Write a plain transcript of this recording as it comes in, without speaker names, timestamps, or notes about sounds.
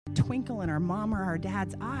twinkle in our mom or our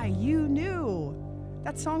dad's eye. You knew.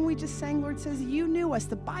 That song we just sang, Lord, says you knew us.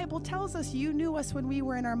 The Bible tells us you knew us when we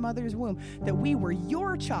were in our mother's womb, that we were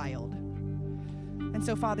your child. And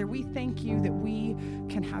so, Father, we thank you that we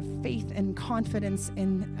can have faith and confidence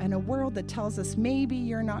in a world that tells us maybe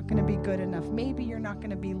you're not going to be good enough, maybe you're not going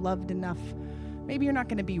to be loved enough, maybe you're not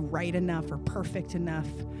going to be right enough or perfect enough.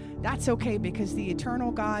 That's okay, because the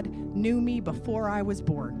eternal God knew me before I was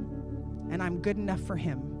born, and I'm good enough for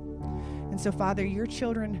him. And so, Father, your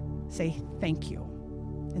children say thank you.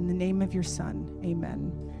 In the name of your Son, amen.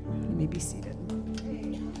 You may be seated.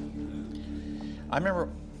 I remember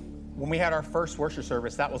when we had our first worship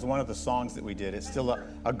service, that was one of the songs that we did. It's still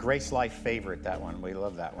a Grace Life favorite, that one. We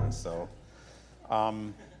love that one. So,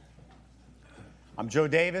 I'm Joe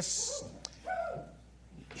Davis,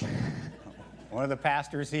 one of the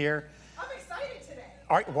pastors here. I'm excited today.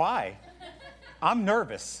 All right, why? I'm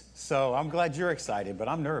nervous, so I'm glad you're excited, but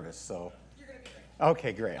I'm nervous, so. You're going to be great.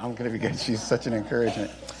 Okay, great. I'm going to be good. She's such an encouragement.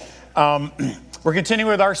 We're continuing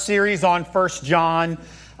with our series on 1 John.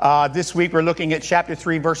 This week we're looking at chapter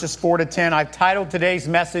 3, verses 4 to 10. I've titled today's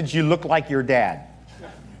message, You Look Like Your Dad.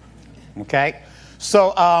 Okay?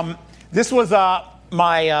 So this was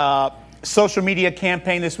my social media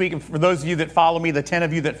campaign this week. And for those of you that follow me, the 10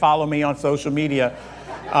 of you that follow me on social media,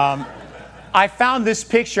 I found this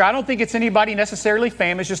picture. I don't think it's anybody necessarily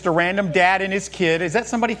famous, just a random dad and his kid. Is that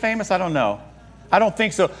somebody famous? I don't know. I don't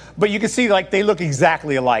think so. But you can see, like, they look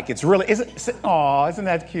exactly alike. It's really, isn't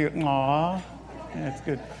that cute? Aw. Yeah, that's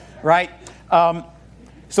good. Right?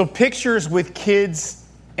 So pictures with kids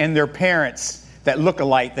and their parents that look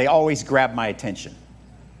alike, they always grab my attention.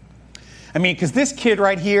 I mean, because this kid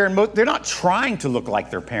right here, and they're not trying to look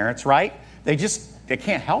like their parents, right? They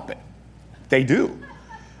can't help it. They do.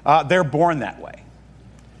 They're born that way.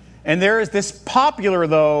 And there's this popular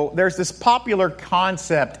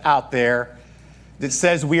concept out there that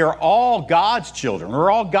says we are all God's children.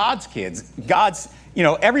 We're all God's kids.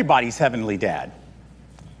 Everybody's heavenly dad.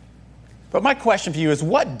 But my question for you is,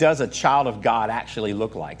 what does a child of God actually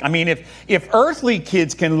look like? I mean, if earthly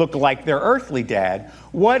kids can look like their earthly dad,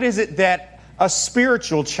 what is it that a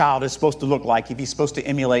spiritual child is supposed to look like if he's supposed to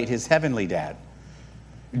emulate his heavenly dad?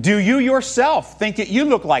 Do you yourself think that you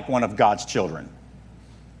look like one of God's children?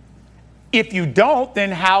 If you don't,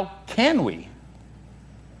 then how can we?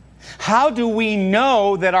 How do we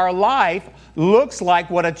know that our life looks like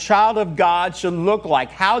what a child of God should look like?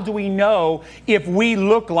 How do we know if we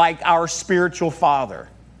look like our spiritual father?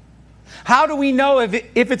 How do we know if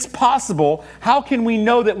it's possible? How can we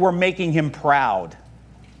know that we're making him proud?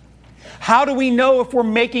 How do we know if we're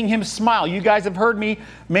making him smile? You guys have heard me,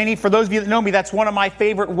 for those of you that know me, that's one of my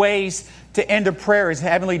favorite ways to end a prayer is,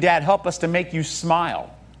 Heavenly Dad, help us to make you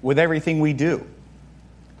smile with everything we do.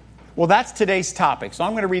 Well, that's today's topic. So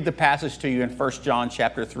I'm going to read the passage to you in 1 John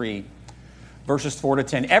chapter 3, verses 4 to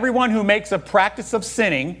 10. Everyone who makes a practice of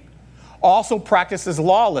sinning also practices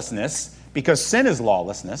lawlessness, because sin is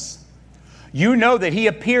lawlessness. You know that he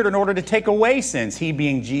appeared in order to take away sins, he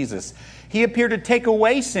being Jesus. He appeared to take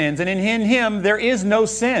away sins, and in him there is no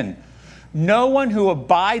sin. No one who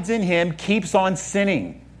abides in him keeps on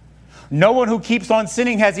sinning. No one who keeps on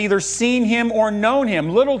sinning has either seen him or known him.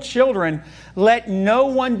 Little children, let no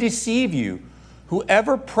one deceive you.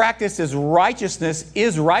 Whoever practices righteousness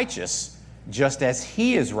is righteous, just as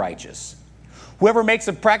he is righteous. Whoever makes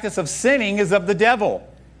a practice of sinning is of the devil,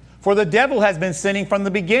 for the devil has been sinning from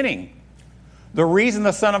the beginning. The reason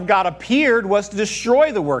the Son of God appeared was to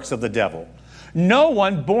destroy the works of the devil. No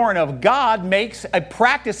one born of God makes a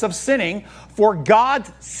practice of sinning, for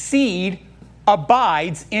God's seed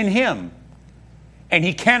abides in him, and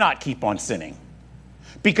he cannot keep on sinning,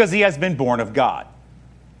 because he has been born of God.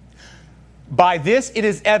 By this it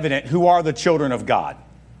is evident who are the children of God,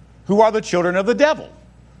 who are the children of the devil.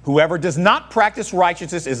 Whoever does not practice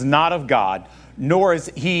righteousness is not of God, nor is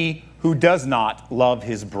he who does not love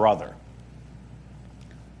his brother.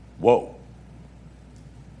 Whoa.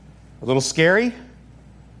 A little scary? A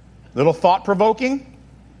little thought-provoking?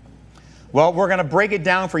 Well, we're going to break it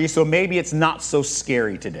down for you, so maybe it's not so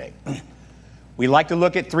scary today. We like to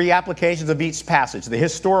look at 3 applications of each passage. The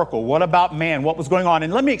historical, what about man? What was going on?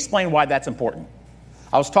 And let me explain why that's important.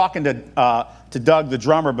 I was talking to Doug, the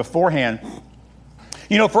drummer, beforehand.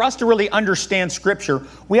 You know, for us to really understand Scripture,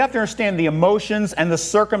 we have to understand the emotions and the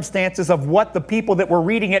circumstances of what the people that were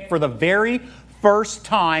reading it for the very first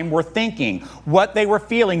time were thinking, what they were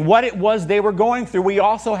feeling, what it was they were going through. We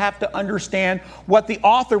also have to understand what the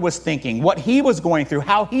author was thinking, what he was going through,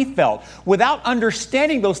 how he felt. Without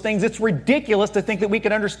understanding those things, it's ridiculous to think that we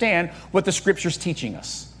can understand what the Scripture's teaching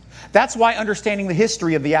us. That's why understanding the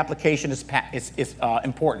history of the application is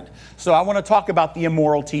important. So I want to talk about the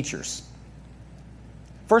immoral teachers.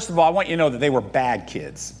 First of all, I want you to know that they were bad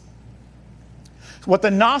kids. What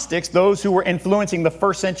the Gnostics, those who were influencing the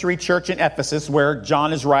first century church in Ephesus, where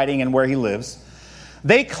John is writing and where he lives,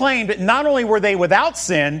 they claimed that not only were they without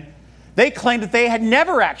sin, they claimed that they had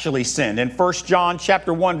never actually sinned. In 1 John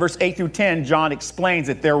chapter 1, verse 8 through 10, John explains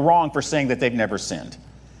that they're wrong for saying that they've never sinned.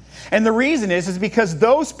 And the reason is because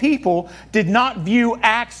those people did not view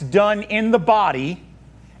acts done in the body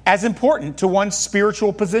as important to one's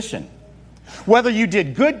spiritual position. Whether you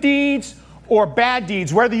did good deeds or bad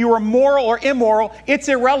deeds, whether you were moral or immoral, it's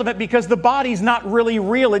irrelevant because the body's not really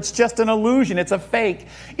real. It's just an illusion. It's a fake.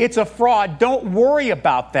 It's a fraud. Don't worry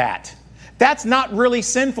about that. That's not really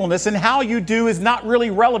sinfulness, and how you do is not really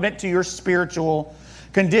relevant to your spiritual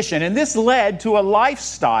condition. And this led to a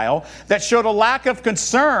lifestyle that showed a lack of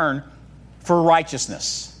concern for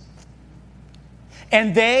righteousness.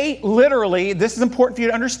 And they literally, this is important for you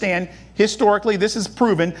to understand, historically this is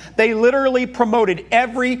proven, they literally promoted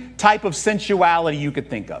every type of sensuality you could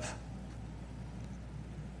think of.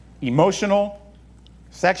 Emotional,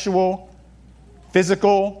 sexual,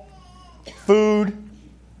 physical, food,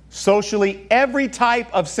 socially, every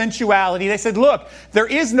type of sensuality. They said, look, there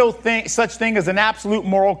is no such thing as an absolute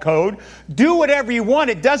moral code. Do whatever you want.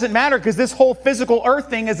 It doesn't matter because this whole physical earth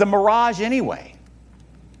thing is a mirage anyway.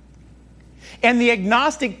 And the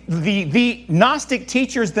Gnostic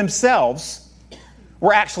teachers themselves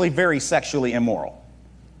were actually very sexually immoral.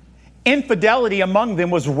 Infidelity among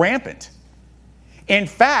them was rampant. In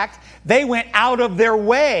fact, they went out of their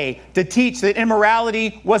way to teach that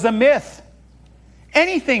immorality was a myth.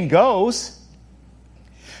 Anything goes.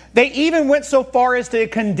 They even went so far as to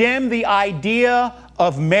condemn the idea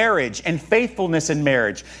of marriage and faithfulness in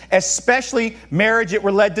marriage, especially marriage that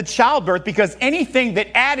led to childbirth, because anything that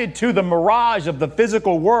added to the mirage of the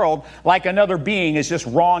physical world like another being is just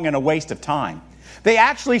wrong and a waste of time. They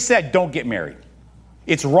actually said, don't get married.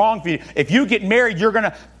 It's wrong for you. If you get married,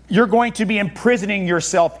 you're going to be imprisoning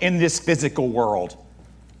yourself in this physical world.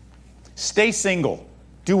 Stay single.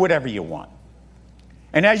 Do whatever you want.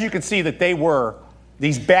 And as you can see that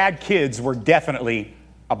these bad kids were definitely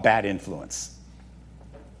a bad influence.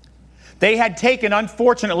 They had taken,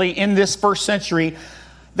 unfortunately, in this first century,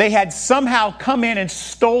 they had somehow come in and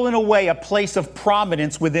stolen away a place of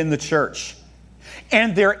prominence within the church.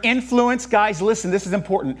 And their influence, guys, listen, this is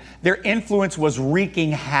important. Their influence was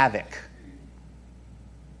wreaking havoc.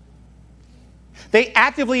 They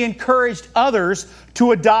actively encouraged others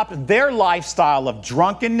to adopt their lifestyle of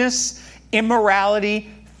drunkenness, immorality,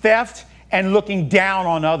 theft, and looking down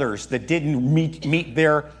on others that didn't meet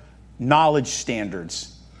their knowledge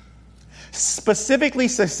standards. Specifically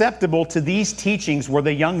susceptible to these teachings were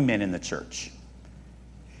the young men in the church.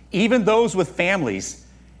 Even those with families,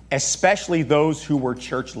 especially those who were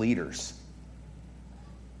church leaders.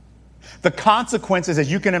 The consequences, as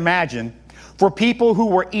you can imagine, for people who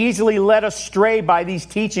were easily led astray by these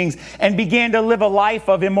teachings and began to live a life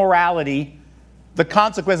of immorality, the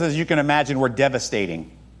consequences, as you can imagine, were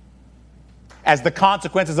devastating. As the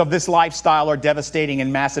consequences of this lifestyle are devastating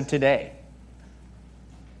and massive today.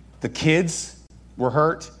 The kids were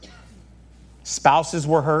hurt. Spouses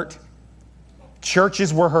were hurt.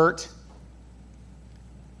 Churches were hurt.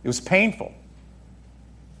 It was painful.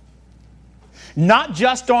 Not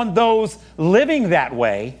just on those living that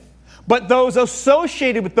way, but those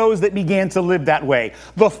associated with those that began to live that way.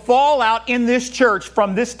 The fallout in this church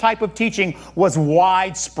from this type of teaching was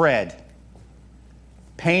widespread,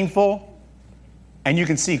 painful, and you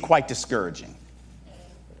can see quite discouraging.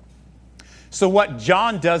 So what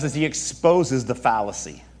John does is he exposes the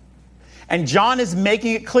fallacy. And John is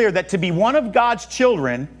making it clear that to be one of God's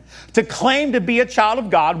children, to claim to be a child of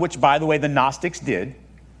God, which, by the way, the Gnostics did,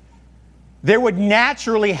 there would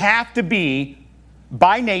naturally have to be,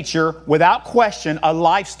 by nature, without question, a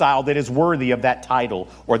lifestyle that is worthy of that title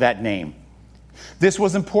or that name. This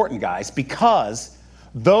was important, guys, because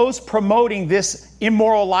those promoting this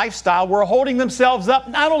immoral lifestyle were holding themselves up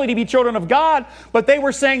not only to be children of God, but they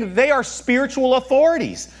were saying they are spiritual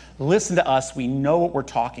authorities. Listen to us. We know what we're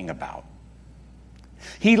talking about.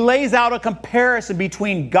 He lays out a comparison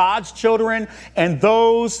between God's children and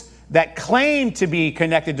those that claim to be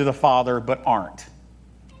connected to the Father but aren't.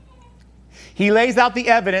 He lays out the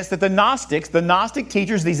evidence that the Gnostics, the Gnostic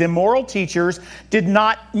teachers, these immoral teachers, did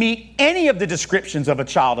not meet any of the descriptions of a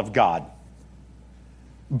child of God.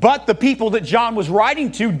 But the people that John was writing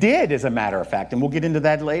to did, as a matter of fact, and we'll get into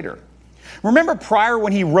that later. Remember prior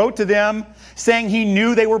when he wrote to them saying he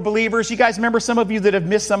knew they were believers? You guys remember, some of you that have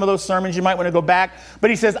missed some of those sermons, you might want to go back. But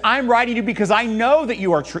he says, I'm writing to you because I know that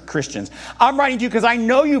you are Christians. I'm writing to you because I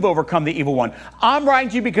know you've overcome the evil one. I'm writing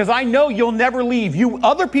to you because I know you'll never leave.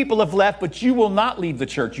 Other people have left, but you will not leave the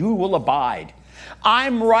church. You will abide.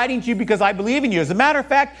 I'm writing to you because I believe in you. As a matter of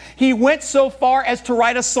fact, he went so far as to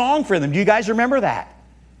write a song for them. Do you guys remember that?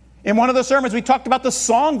 In one of the sermons, we talked about the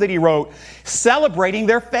song that he wrote, celebrating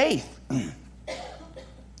their faith.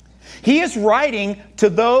 He is writing to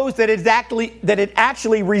those that had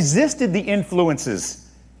actually resisted the influences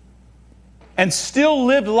and still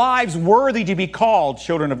lived lives worthy to be called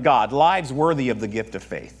children of God, lives worthy of the gift of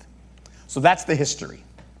faith. So that's the history.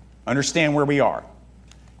 Understand where we are.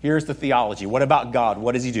 Here's the theology. What about God?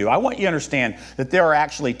 What does he do? I want you to understand that there are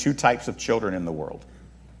actually two types of children in the world.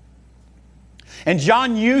 And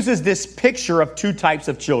John uses this picture of two types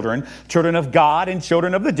of children, children of God and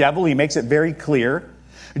children of the devil. He makes it very clear.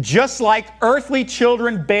 Just like earthly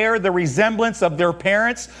children bear the resemblance of their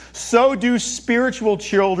parents, so do spiritual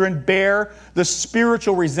children bear the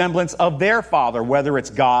spiritual resemblance of their father, whether it's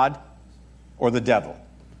God or the devil.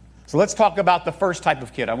 So let's talk about the first type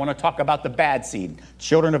of kid. I want to talk about the bad seed,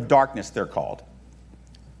 children of darkness, they're called.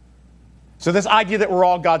 So this idea that we're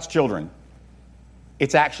all God's children,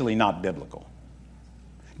 it's actually not biblical.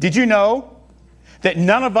 Did you know that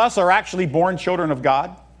none of us are actually born children of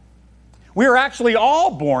God? We are actually all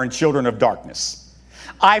born children of darkness.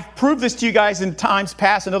 I've proved this to you guys in times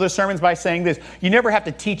past in other sermons by saying this. You never have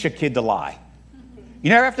to teach a kid to lie. You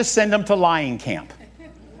never have to send them to lying camp.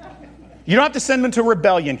 You don't have to send them to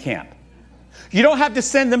rebellion camp. You don't have to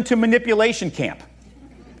send them to manipulation camp.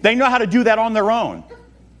 They know how to do that on their own.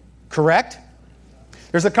 Correct?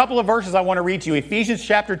 There's a couple of verses I want to read to you. Ephesians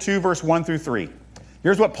chapter 2, verse 1 through 3.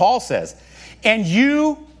 Here's what Paul says. And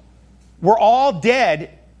you were all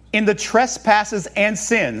dead in the trespasses and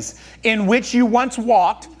sins in which you once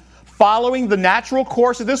walked, following the natural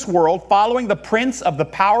course of this world, following the prince of the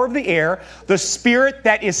power of the air, the spirit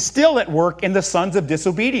that is still at work in the sons of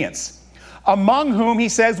disobedience, among whom, he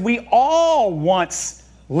says, we all once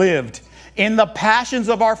lived in the passions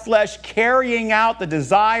of our flesh, carrying out the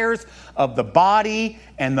desires of the body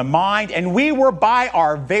and the mind, and we were by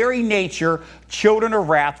our very nature children of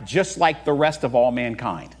wrath, just like the rest of all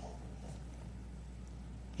mankind.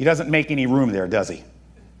 He doesn't make any room there, does he?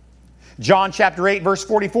 John chapter 8, verse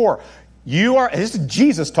 44. This is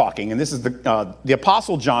Jesus talking, and this is the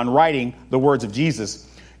Apostle John writing the words of Jesus.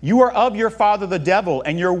 You are of your father the devil,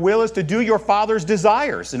 and your will is to do your father's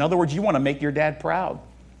desires. In other words, you want to make your dad proud.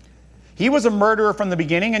 He was a murderer from the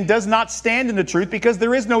beginning and does not stand in the truth because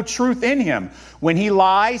there is no truth in him. When he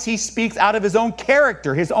lies, he speaks out of his own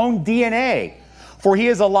character, his own DNA. For he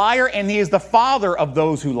is a liar and he is the father of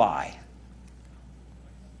those who lie.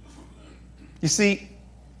 You see,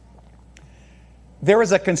 there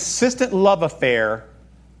is a consistent love affair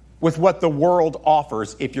with what the world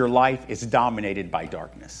offers if your life is dominated by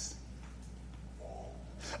darkness.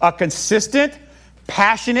 A consistent,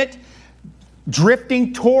 passionate,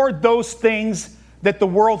 drifting toward those things that the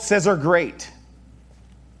world says are great.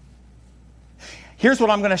 Here's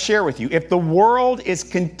what I'm going to share with you. If the world is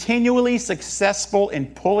continually successful in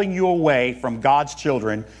pulling you away from God's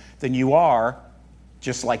children, then you are,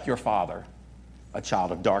 just like your father, a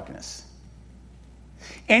child of darkness.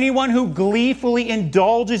 Anyone who gleefully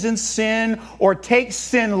indulges in sin or takes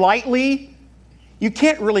sin lightly, you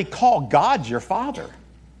can't really call God your father.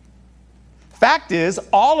 Fact is,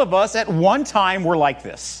 all of us at one time were like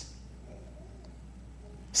this.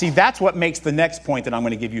 See, that's what makes the next point that I'm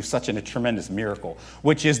going to give you such a tremendous miracle,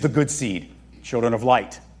 which is the good seed, children of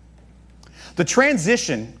light. The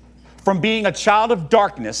transition from being a child of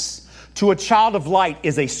darkness to a child of light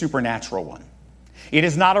is a supernatural one. It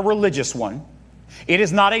is not a religious one. It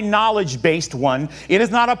is not a knowledge-based one. It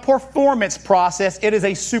is not a performance process. It is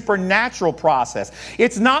a supernatural process.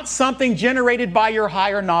 It's not something generated by your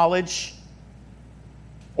higher knowledge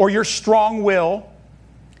or your strong will.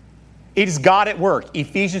 It is God at work.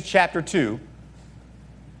 Ephesians chapter 2,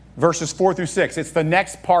 verses 4 through 6. It's the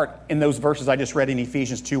next part in those verses I just read in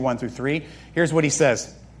Ephesians 2, 1 through 3. Here's what he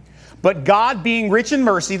says. But God being rich in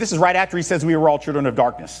mercy, this is right after he says we were all children of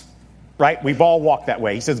darkness. Right? We've all walked that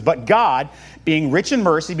way. He says, but God, being rich in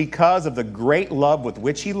mercy because of the great love with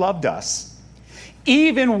which he loved us,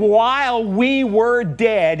 even while we were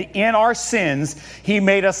dead in our sins, he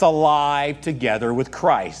made us alive together with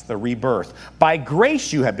Christ, the rebirth. By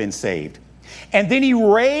grace you have been saved. And then he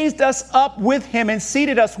raised us up with him and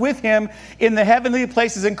seated us with him in the heavenly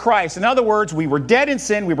places in Christ. In other words, we were dead in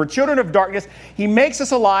sin. We were children of darkness. He makes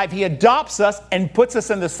us alive. He adopts us and puts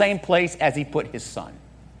us in the same place as he put his son.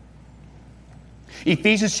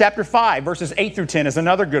 Ephesians chapter 5, verses 8 through 10 is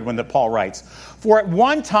another good one that Paul writes. For at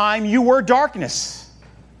one time you were darkness,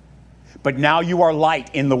 but now you are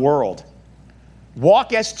light in the world.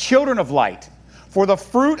 Walk as children of light, for the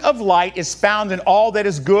fruit of light is found in all that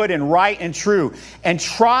is good and right and true. And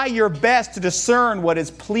try your best to discern what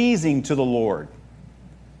is pleasing to the Lord.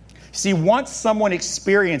 See, once someone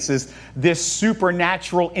experiences this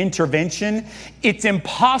supernatural intervention, it's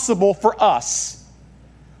impossible for us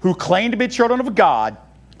who claim to be children of God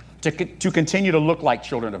to continue to look like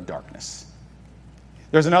children of darkness.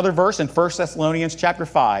 There's another verse in 1 Thessalonians chapter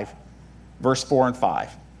 5, verse 4 and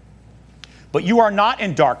 5. But you are not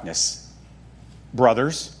in darkness,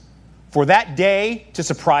 brothers, for that day to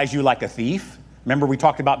surprise you like a thief. Remember, we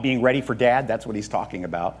talked about being ready for Dad? That's what he's talking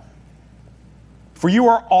about. For you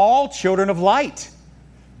are all children of light,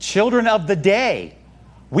 children of the day.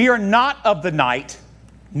 We are not of the night,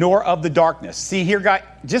 nor of the darkness. See here, guys,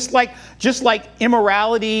 just like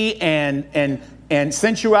immorality and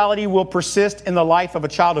sensuality will persist in the life of a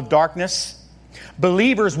child of darkness,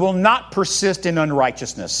 believers will not persist in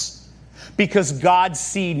unrighteousness. Because God's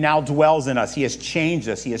seed now dwells in us. He has changed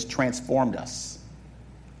us. He has transformed us.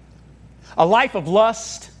 A life of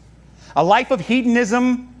lust, a life of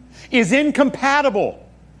hedonism is incompatible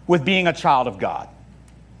with being a child of God.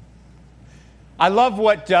 I love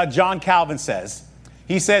what John Calvin says.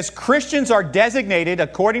 He says, Christians are designated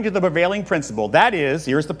according to the prevailing principle. That is,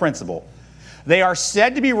 here's the principle. They are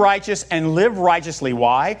said to be righteous and live righteously.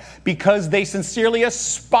 Why? Because they sincerely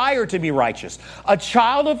aspire to be righteous. A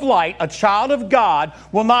child of light, a child of God,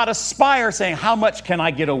 will not aspire saying, how much can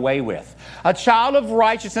I get away with? A child of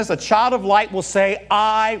righteousness, a child of light will say,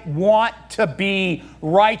 I want to be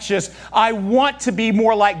righteous. I want to be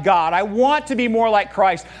more like God. I want to be more like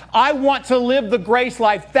Christ. I want to live the grace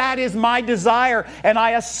life. That is my desire, and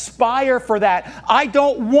I aspire for that. I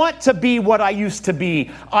don't want to be what I used to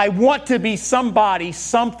be. I want to be somebody,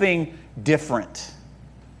 something different.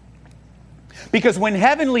 Because when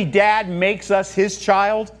Heavenly Dad makes us His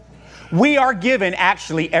child, we are given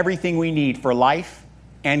actually everything we need for life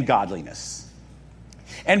and godliness.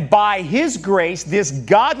 And by His grace, this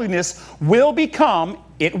godliness will become,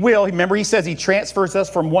 remember He says He transfers us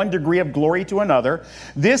from one degree of glory to another.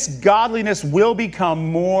 This godliness will become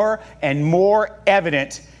more and more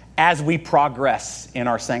evident as we progress in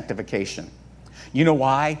our sanctification. You know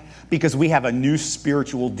why? Because we have a new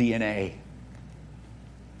spiritual DNA.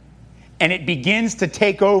 And it begins to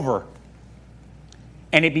take over.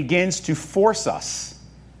 And it begins to force us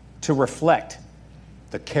to reflect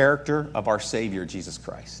the character of our Savior, Jesus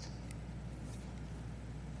Christ.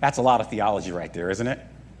 That's a lot of theology right there, isn't it?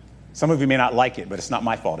 Some of you may not like it, but it's not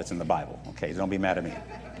my fault. It's in the Bible. Okay, don't be mad at me.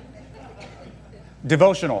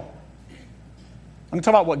 Devotional. I'm going to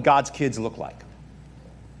talk about what God's kids look like.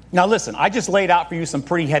 Now listen, I just laid out for you some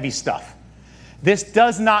pretty heavy stuff. This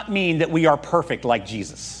does not mean that we are perfect like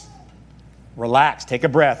Jesus. Relax, take a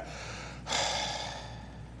breath.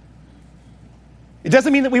 It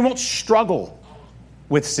doesn't mean that we won't struggle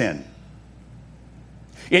with sin.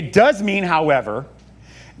 It does mean, however,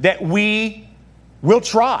 that we will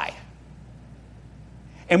try.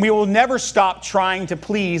 And we will never stop trying to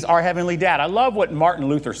please our Heavenly Dad. I love what Martin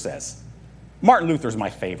Luther says. Martin Luther's my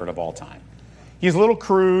favorite of all time. He's a little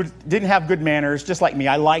crude, didn't have good manners, just like me.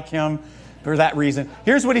 I like him for that reason.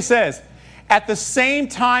 Here's what he says. At the same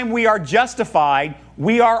time we are justified,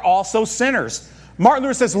 we are also sinners. Martin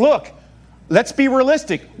Luther says, look, let's be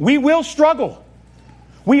realistic. We will struggle.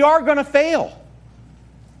 We are going to fail.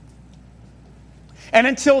 And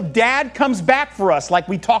until Dad comes back for us, like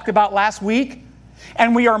we talked about last week,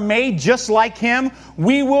 and we are made just like Him,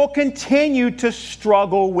 we will continue to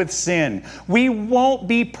struggle with sin. We won't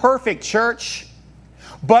be perfect, church,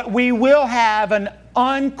 but we will have an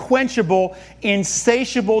unquenchable,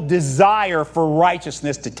 insatiable desire for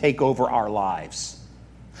righteousness to take over our lives.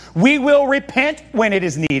 We will repent when it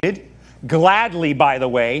is needed, gladly, by the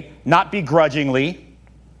way, not begrudgingly,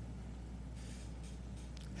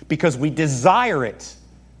 because we desire it.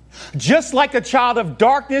 Just like a child of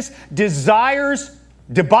darkness desires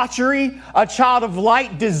debauchery, a child of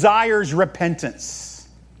light desires repentance.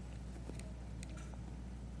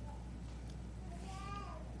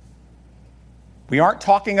 We aren't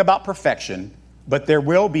talking about perfection, but there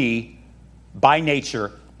will be, by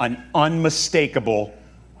nature, an unmistakable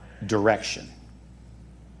direction.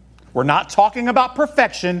 We're not talking about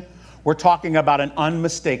perfection, we're talking about an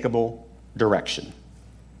unmistakable direction.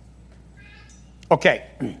 Okay,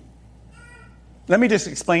 let me just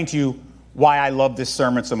explain to you why I love this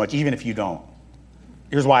sermon so much, even if you don't.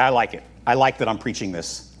 Here's why I like it. I like that I'm preaching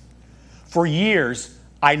this. For years,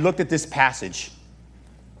 I looked at this passage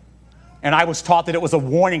and I was taught that it was a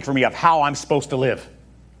warning for me of how I'm supposed to live.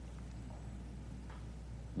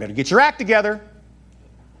 Better get your act together.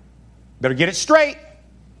 Better get it straight.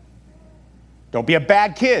 Don't be a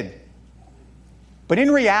bad kid. But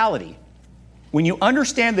in reality, when you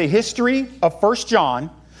understand the history of 1 John,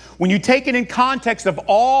 when you take it in context of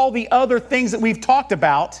all the other things that we've talked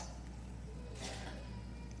about,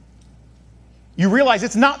 you realize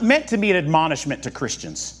it's not meant to be an admonishment to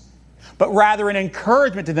Christians, but rather an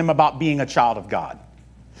encouragement to them about being a child of God.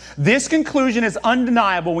 This conclusion is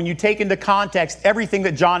undeniable when you take into context everything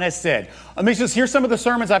that John has said. Let me just, here's some of the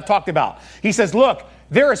sermons I've talked about. He says, look,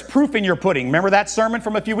 there is proof in your pudding. Remember that sermon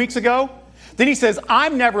from a few weeks ago? Then he says,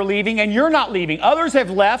 I'm never leaving and you're not leaving. Others have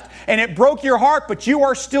left and it broke your heart, but you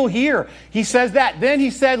are still here. He says that. Then he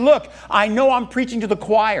said, look, I know I'm preaching to the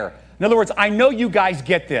choir. In other words, I know you guys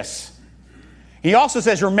get this. He also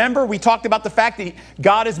says, remember, we talked about the fact that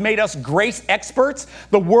God has made us grace experts.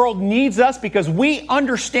 The world needs us because we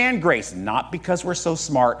understand grace, not because we're so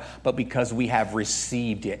smart, but because we have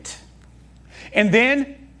received it. And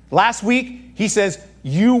then last week, he says,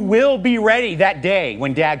 you will be ready that day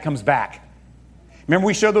when Dad comes back. Remember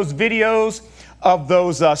we showed those videos of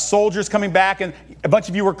those soldiers coming back, and a bunch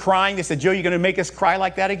of you were crying. They said, Joe, you're going to make us cry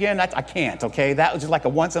like that again? I can't, okay? That was just like a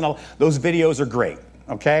once in a... Those videos are great,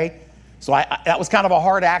 okay? So that was kind of a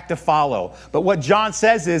hard act to follow. But what John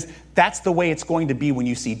says is, that's the way it's going to be when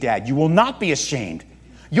you see Dad. You will not be ashamed.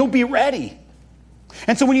 You'll be ready.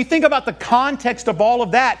 And so when you think about the context of all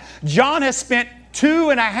of that, John has spent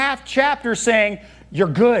 2.5 chapters saying, you're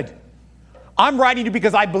good. I'm writing you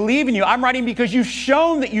because I believe in you. I'm writing because you've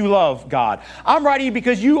shown that you love God. I'm writing you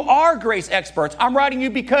because you are grace experts. I'm writing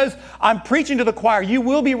you because I'm preaching to the choir. You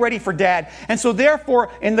will be ready for Dad. And so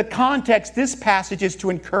therefore, in the context, this passage is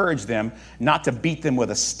to encourage them, not to beat them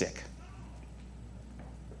with a stick.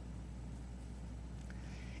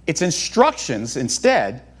 It's instructions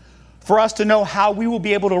instead for us to know how we will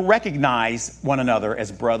be able to recognize one another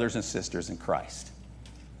as brothers and sisters in Christ.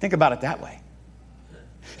 Think about it that way.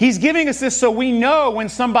 He's giving us this so we know when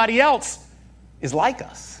somebody else is like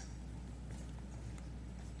us.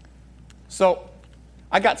 So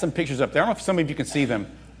I got some pictures up there. I don't know if some of you can see them.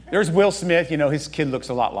 There's Will Smith. You know, his kid looks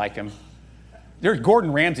a lot like him. There's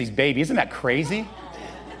Gordon Ramsay's baby. Isn't that crazy?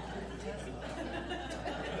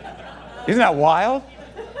 Isn't that wild?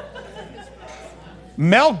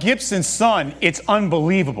 Mel Gibson's son, it's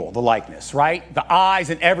unbelievable, the likeness, right? The eyes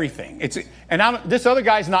and everything. This other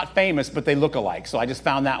guy's not famous, but they look alike, so I just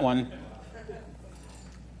found that one.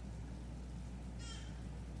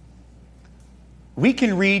 We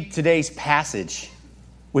can read today's passage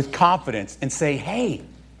with confidence and say, hey,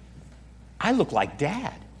 I look like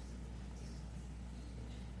Dad.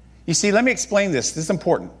 You see, let me explain this. This is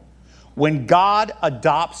important. When God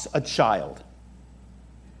adopts a child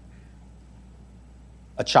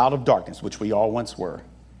of darkness, which we all once were,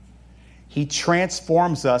 he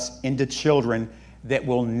transforms us into children that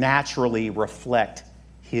will naturally reflect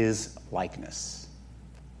his likeness.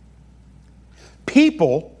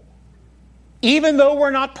 People, even though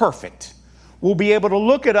we're not perfect, will be able to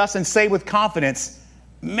look at us and say with confidence,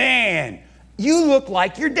 man, you look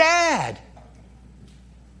like your dad.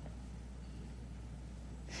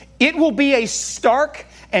 It will be a stark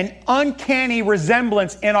and uncanny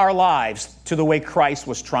resemblance in our lives to the way Christ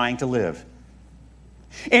was trying to live.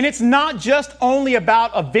 And it's not just only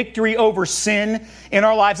about a victory over sin in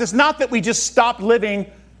our lives. It's not that we just stop living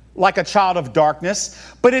like a child of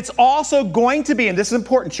darkness, but it's also going to be, and this is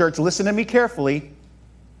important, church, listen to me carefully,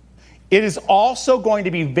 it is also going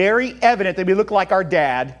to be very evident that we look like our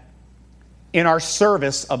dad in our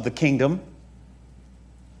service of the kingdom,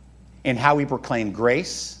 in how we proclaim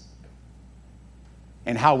grace,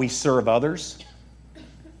 and how we serve others.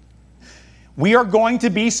 We are going to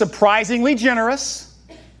be surprisingly generous.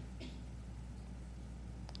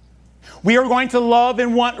 We are going to love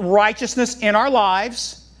and want righteousness in our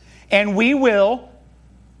lives. And we will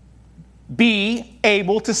be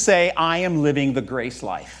able to say, I am living the grace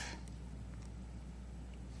life.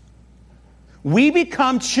 We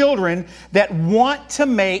become children that want to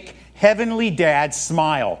make Heavenly Dad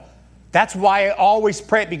smile. That's why I always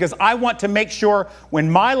pray it, because I want to make sure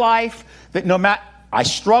when my life, that no matter, I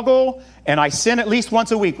struggle and I sin at least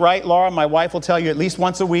once a week, right, Laura? My wife will tell you at least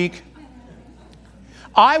once a week.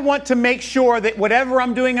 I want to make sure that whatever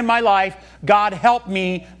I'm doing in my life, God, help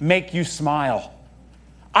me make you smile.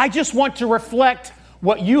 I just want to reflect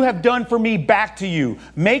what you have done for me back to you.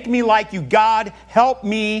 Make me like you. God, help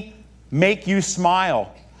me make you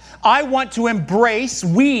smile. We want to embrace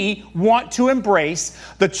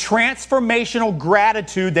the transformational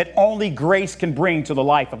gratitude that only grace can bring to the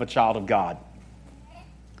life of a child of God.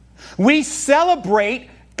 We celebrate,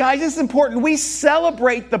 guys, this is important. We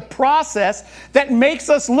celebrate the process that makes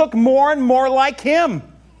us look more and more like Him.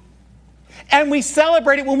 And we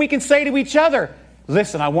celebrate it when we can say to each other,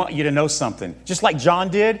 listen, I want you to know something. Just like John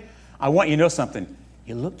did, I want you to know something.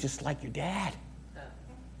 You look just like your dad.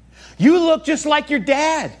 You look just like your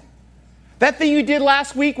dad. That thing you did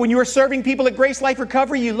last week when you were serving people at Grace Life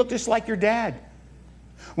Recovery, you look just like your dad.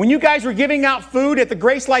 When you guys were giving out food at the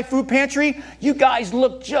Grace Life Food Pantry, you guys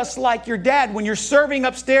look just like your dad. When you're serving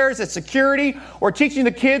upstairs at security or teaching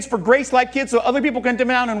the kids for Grace Life Kids so other people can come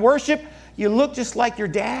down and worship, you look just like your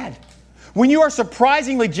dad. When you are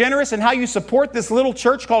surprisingly generous in how you support this little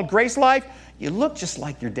church called Grace Life, you look just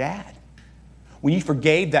like your dad. When you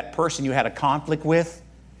forgave that person you had a conflict with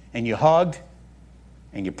and you hugged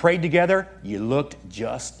and you prayed together, you looked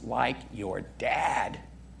just like your dad.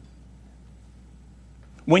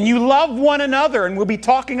 When you love one another, and we'll be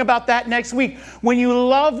talking about that next week, when you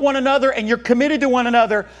love one another and you're committed to one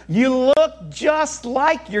another, you look just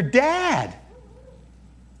like your dad.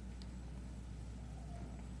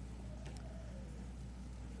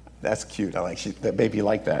 That's cute. I like that baby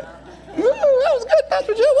like that. Ooh, that was good,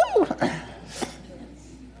 Pastor Joe.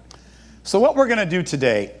 So what we're going to do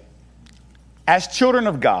today, as children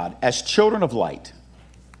of God, as children of light,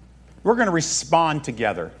 we're going to respond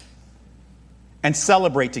together and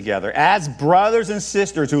celebrate together as brothers and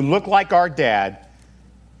sisters who look like our dad,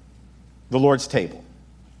 the Lord's table.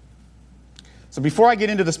 So before I get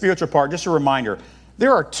into the spiritual part, just a reminder,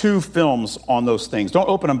 there are 2 films on those things. Don't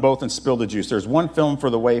open them both and spill the juice. There's one film for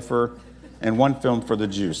the wafer and one film for the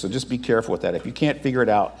juice. So just be careful with that. If you can't figure it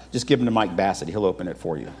out, just give them to Mike Bassett. He'll open it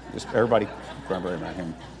for you. Just everybody grab around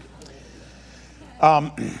him.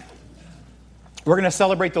 We're going to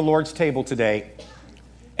celebrate the Lord's table today.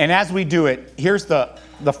 And as we do it, here's the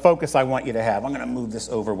focus I want you to have. I'm going to move this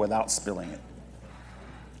over without spilling it.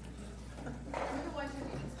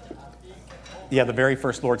 Yeah, the very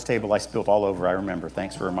first Lord's table I spilled all over. I remember.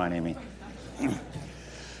 Thanks for reminding me.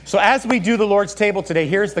 So as we do the Lord's table today,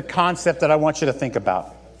 here's the concept that I want you to think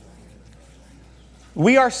about.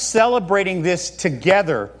 We are celebrating this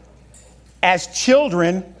together as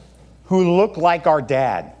children who look like our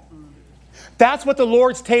dad. That's what the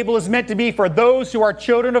Lord's table is meant to be for those who are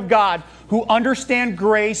children of God, who understand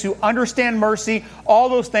grace, who understand mercy, all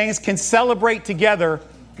those things can celebrate together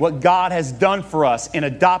what God has done for us in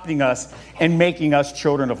adopting us and making us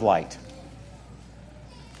children of light.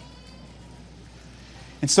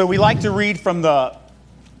 And so we like to read from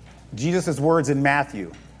Jesus' words in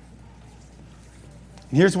Matthew.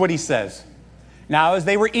 And here's what he says. Now, as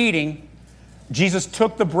they were eating, Jesus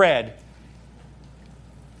took the bread,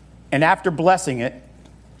 and after blessing it,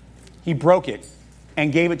 he broke it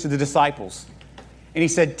and gave it to the disciples. And he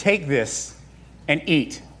said, "Take this and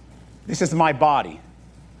eat. This is my body,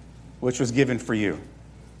 which was given for you."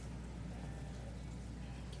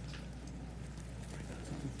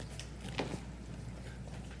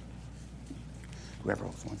 Whoever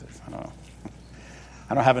else wants this, I don't know.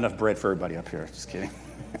 I don't have enough bread for everybody up here. Just kidding.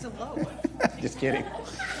 It's a low one. Just kidding.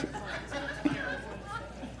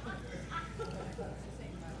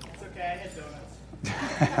 It's okay, I had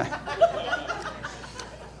donuts.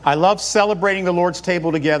 I love celebrating the Lord's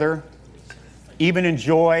table together, even in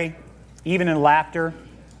joy, even in laughter,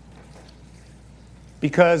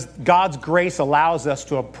 because God's grace allows us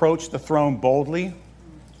to approach the throne boldly.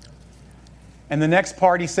 And the next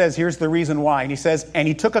part he says, here's the reason why. And he says, and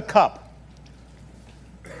he took a cup,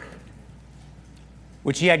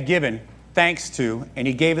 which he had given thanks to, and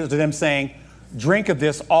he gave it to them, saying, "Drink of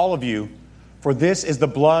this, all of you, for this is the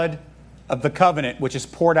blood of the covenant, which is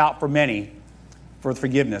poured out for many for the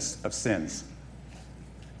forgiveness of sins."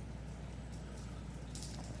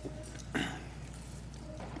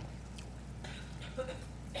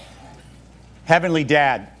 Heavenly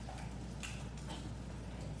Dad,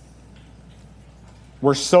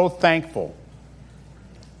 we're so thankful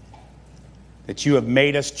that you have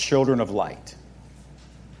made us children of light.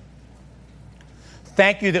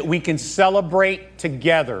 Thank you that we can celebrate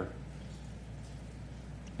together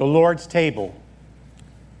the Lord's table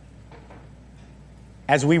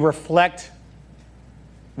as we reflect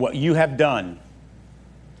what you have done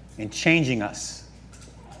in changing us.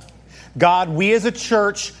 God, we as a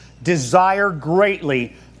church desire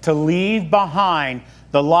greatly to leave behind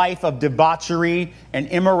the life of debauchery and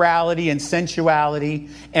immorality and sensuality,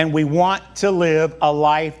 and we want to live a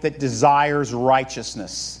life that desires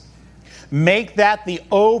righteousness. Make that the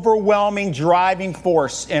overwhelming driving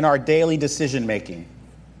force in our daily decision making,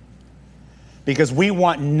 because we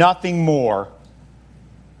want nothing more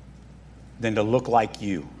than to look like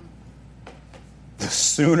you. The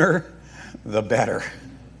sooner, the better.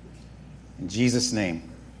 In Jesus' name,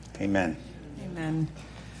 amen. Amen.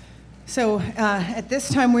 So at this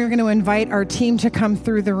time, we're going to invite our team to come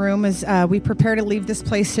through the room as we prepare to leave this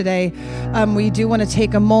place today. We do want to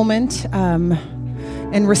take a moment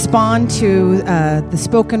and respond to the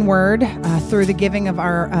spoken word through the giving of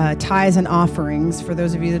our tithes and offerings. For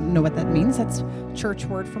those of you that know what that means, that's church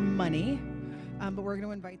word for money. But we're going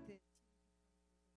to invite